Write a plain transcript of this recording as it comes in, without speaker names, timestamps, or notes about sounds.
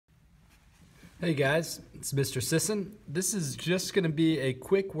Hey guys, it's Mr. Sisson. This is just going to be a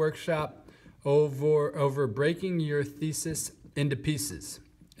quick workshop over breaking your thesis into pieces.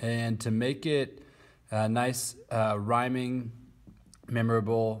 And to make it a nice, rhyming,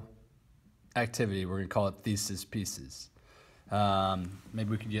 memorable activity, we're going to call it Thesis Pieces. Maybe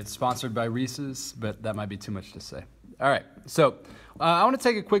we could get sponsored by Reese's, but that might be too much to say. All right, so I want to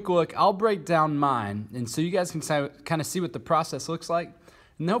take a quick look. I'll break down mine, and so you guys can kind of see what the process looks like.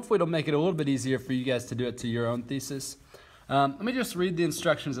 And hopefully it'll make it a little bit easier for you guys to do it to your own thesis. Let me just read the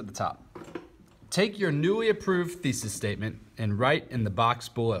instructions at the top. Take your newly approved thesis statement and write in the box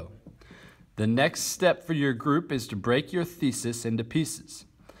below. The next step for your group is to break your thesis into pieces.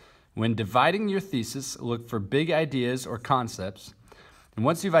 When dividing your thesis, look for big ideas or concepts, and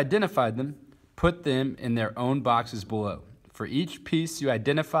once you've identified them, put them in their own boxes below. For each piece you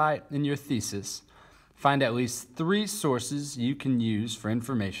identify in your thesis, find at least 3 sources you can use for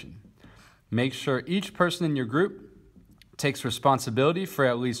information. Make sure each person in your group takes responsibility for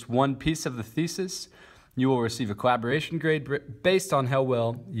at least one piece of the thesis. You will receive a collaboration grade based on how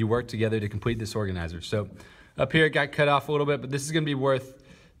well you work together to complete this organizer. So up here it got cut off a little bit, but this is going to be worth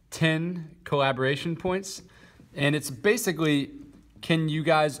 10 collaboration points. And it's basically, can you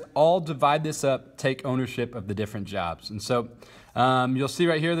guys all divide this up, take ownership of the different jobs? And so you'll see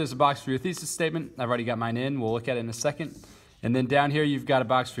right here, there's a box for your thesis statement. I've already got mine in. We'll look at it in a second. And then down here, you've got a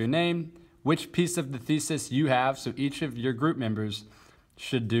box for your name, which piece of the thesis you have. So each of your group members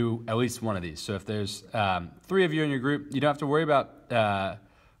should do at least one of these. So if there's 3 of you in your group, you don't have to worry about,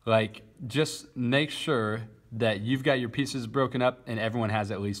 just make sure that you've got your pieces broken up and everyone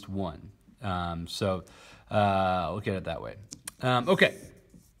has at least one. Look at it that way. Okay.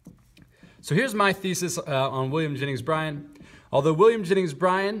 So here's my thesis on William Jennings Bryan. Although William Jennings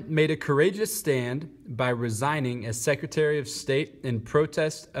Bryan made a courageous stand by resigning as Secretary of State in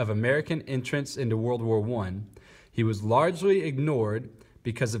protest of American entrance into World War I, he was largely ignored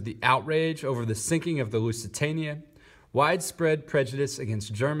because of the outrage over the sinking of the Lusitania, widespread prejudice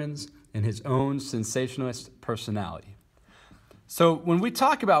against Germans, and his own sensationalist personality. So when we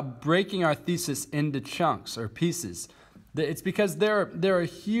talk about breaking our thesis into chunks or pieces, it's because there are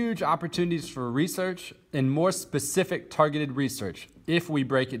huge opportunities for research and more specific targeted research if we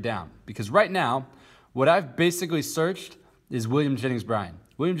break it down. Because right now, what I've basically searched is William Jennings Bryan.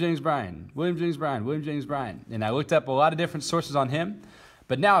 William Jennings Bryan, William Jennings Bryan, William Jennings Bryan. And I looked up a lot of different sources on him.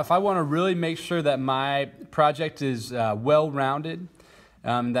 But now if I want to really make sure that my project is well-rounded,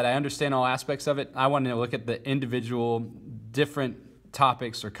 that I understand all aspects of it, I want to look at the individual different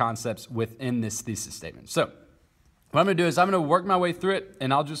topics or concepts within this thesis statement. So what I'm going to do is I'm going to work my way through it,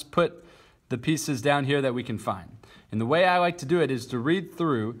 and I'll just put the pieces down here that we can find. And the way I like to do it is to read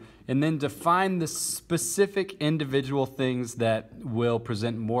through and then define the specific individual things that will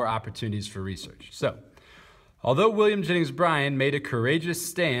present more opportunities for research. So, although William Jennings Bryan made a courageous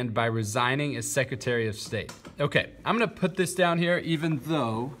stand by resigning as Secretary of State. Okay, I'm going to put this down here even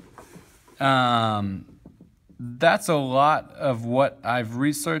though that's a lot of what I've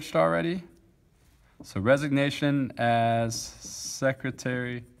researched already. So resignation as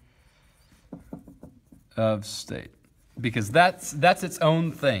Secretary of State, because that's its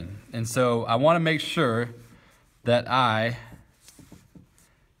own thing. And so I want to make sure that I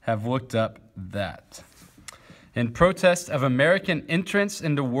have looked up that. In protest of American entrance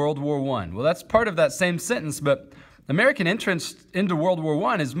into World War I. Well, that's part of that same sentence, but American entrance into World War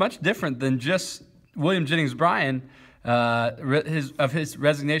I is much different than just William Jennings Bryan his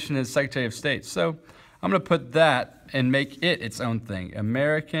resignation as Secretary of State. So I'm going to put that and make it its own thing. I'm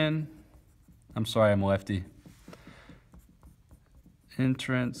lefty.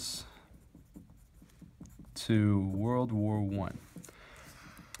 Entrance to World War I.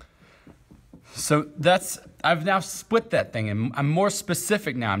 So I've now split that thing, and I'm more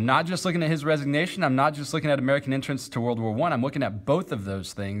specific now. I'm not just looking at his resignation. I'm not just looking at American entrance to World War I. I'm looking at both of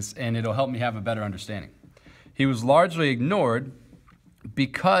those things, and it'll help me have a better understanding. He was largely ignored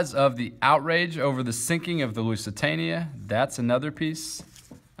because of the outrage over the sinking of the Lusitania. That's another piece.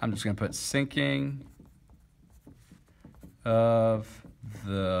 I'm just going to put sinking of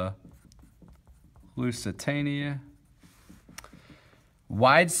the Lusitania.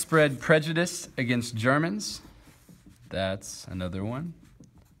 Widespread prejudice against Germans. That's another one.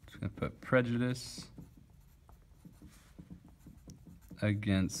 Just going to put prejudice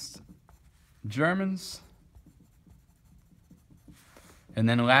against Germans. And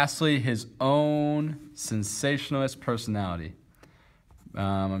then lastly, his own sensationalist personality.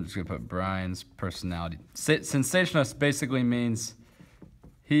 I'm just going to put Bryan's personality. Sensationalist basically means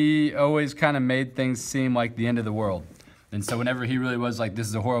he always kind of made things seem like the end of the world. And so whenever he really was like, this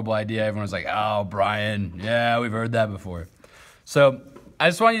is a horrible idea, everyone was like, oh, Brian, yeah, we've heard that before. So I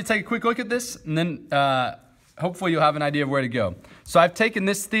just want you to take a quick look at this, and then hopefully you'll have an idea of where to go. So I've taken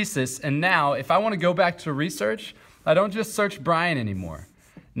this thesis, and now if I want to go back to research, I don't just search Brian anymore.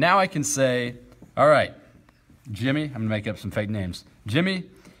 Now I can say, all right, Jimmy, I'm going to make up some fake names. Jimmy,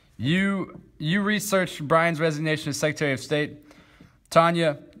 you researched Brian's resignation as Secretary of State.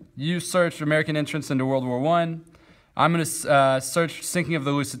 Tanya, you searched American entrance into World War I. I'm going to search sinking of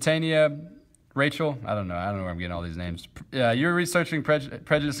the Lusitania. Rachel, I don't know where I'm getting all these names. You're researching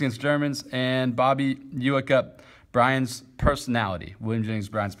prejudice against Germans. And Bobby, you look up Brian's personality, William Jennings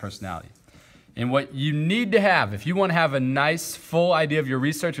Bryan's personality. And what you need to have, if you want to have a nice, full idea of your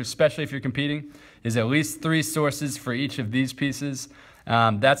research, especially if you're competing, is at least 3 sources for each of these pieces.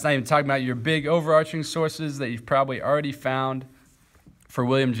 That's not even talking about your big overarching sources that you've probably already found for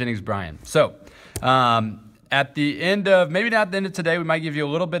William Jennings Bryan. So at the end of, maybe not at the end of today, we might give you a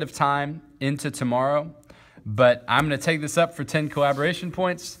little bit of time into tomorrow, but I'm going to take this up for 10 collaboration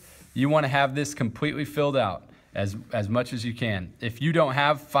points. You want to have this completely filled out as much as you can. If you don't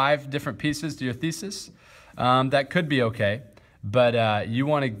have 5 different pieces to your thesis, that could be okay, but you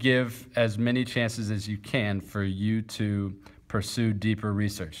want to give as many chances as you can for you to pursue deeper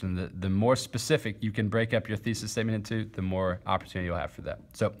research. And the more specific you can break up your thesis statement into, the more opportunity you'll have for that.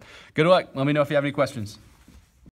 So good luck. Let me know if you have any questions.